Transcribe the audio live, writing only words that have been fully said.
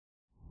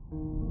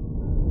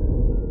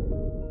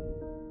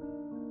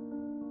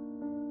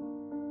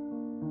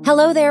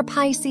Hello there,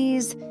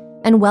 Pisces,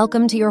 and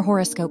welcome to your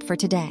horoscope for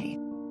today,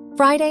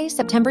 Friday,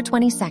 September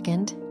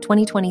 22nd,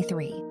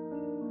 2023.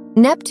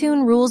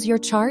 Neptune rules your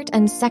chart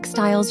and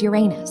sextiles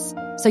Uranus,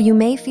 so you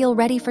may feel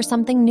ready for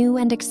something new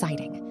and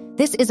exciting.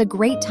 This is a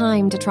great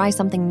time to try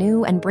something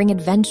new and bring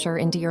adventure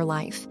into your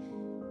life.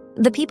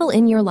 The people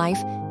in your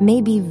life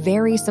may be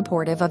very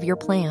supportive of your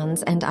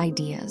plans and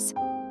ideas.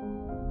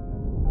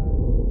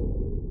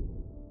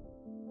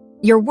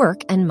 Your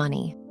work and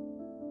money.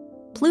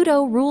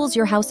 Pluto rules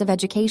your house of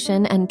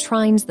education and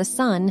trines the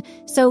sun,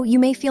 so you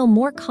may feel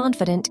more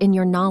confident in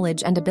your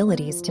knowledge and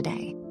abilities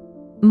today.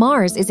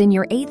 Mars is in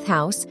your 8th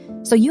house,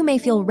 so you may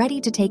feel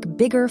ready to take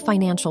bigger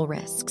financial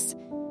risks.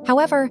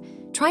 However,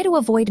 try to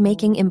avoid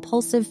making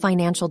impulsive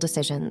financial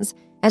decisions,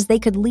 as they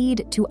could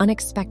lead to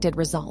unexpected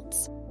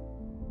results.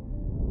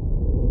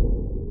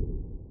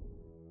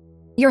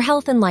 Your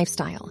health and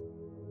lifestyle.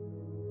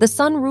 The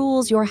sun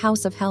rules your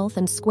house of health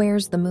and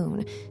squares the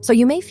moon, so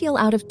you may feel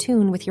out of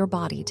tune with your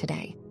body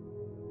today.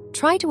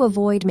 Try to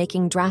avoid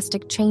making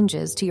drastic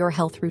changes to your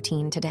health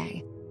routine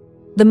today.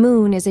 The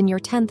moon is in your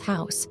 10th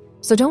house,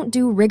 so don't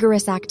do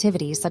rigorous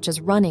activities such as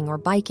running or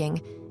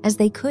biking, as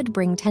they could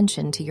bring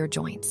tension to your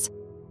joints.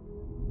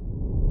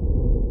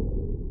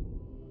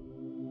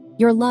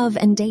 Your love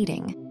and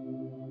dating.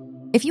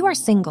 If you are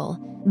single,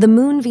 the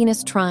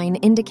Moon-Venus trine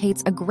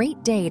indicates a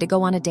great day to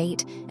go on a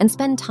date and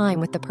spend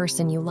time with the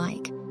person you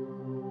like.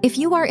 If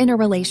you are in a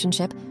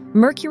relationship,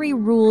 Mercury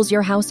rules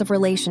your house of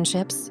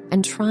relationships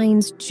and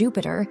trines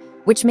Jupiter,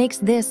 which makes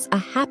this a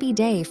happy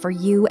day for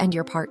you and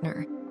your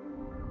partner.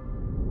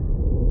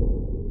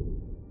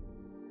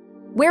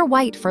 Wear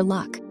white for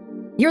luck.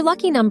 Your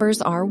lucky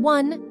numbers are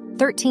 1,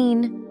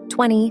 13,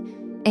 20,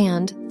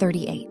 and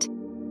 38.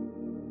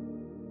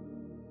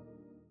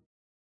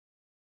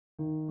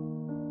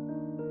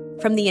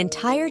 From the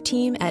entire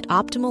team at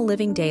Optimal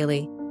Living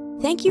Daily,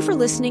 thank you for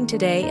listening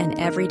today and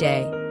every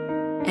day.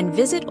 And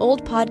visit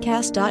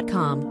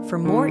oldpodcast.com for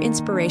more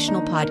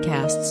inspirational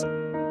podcasts.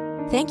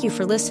 Thank you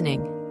for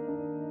listening.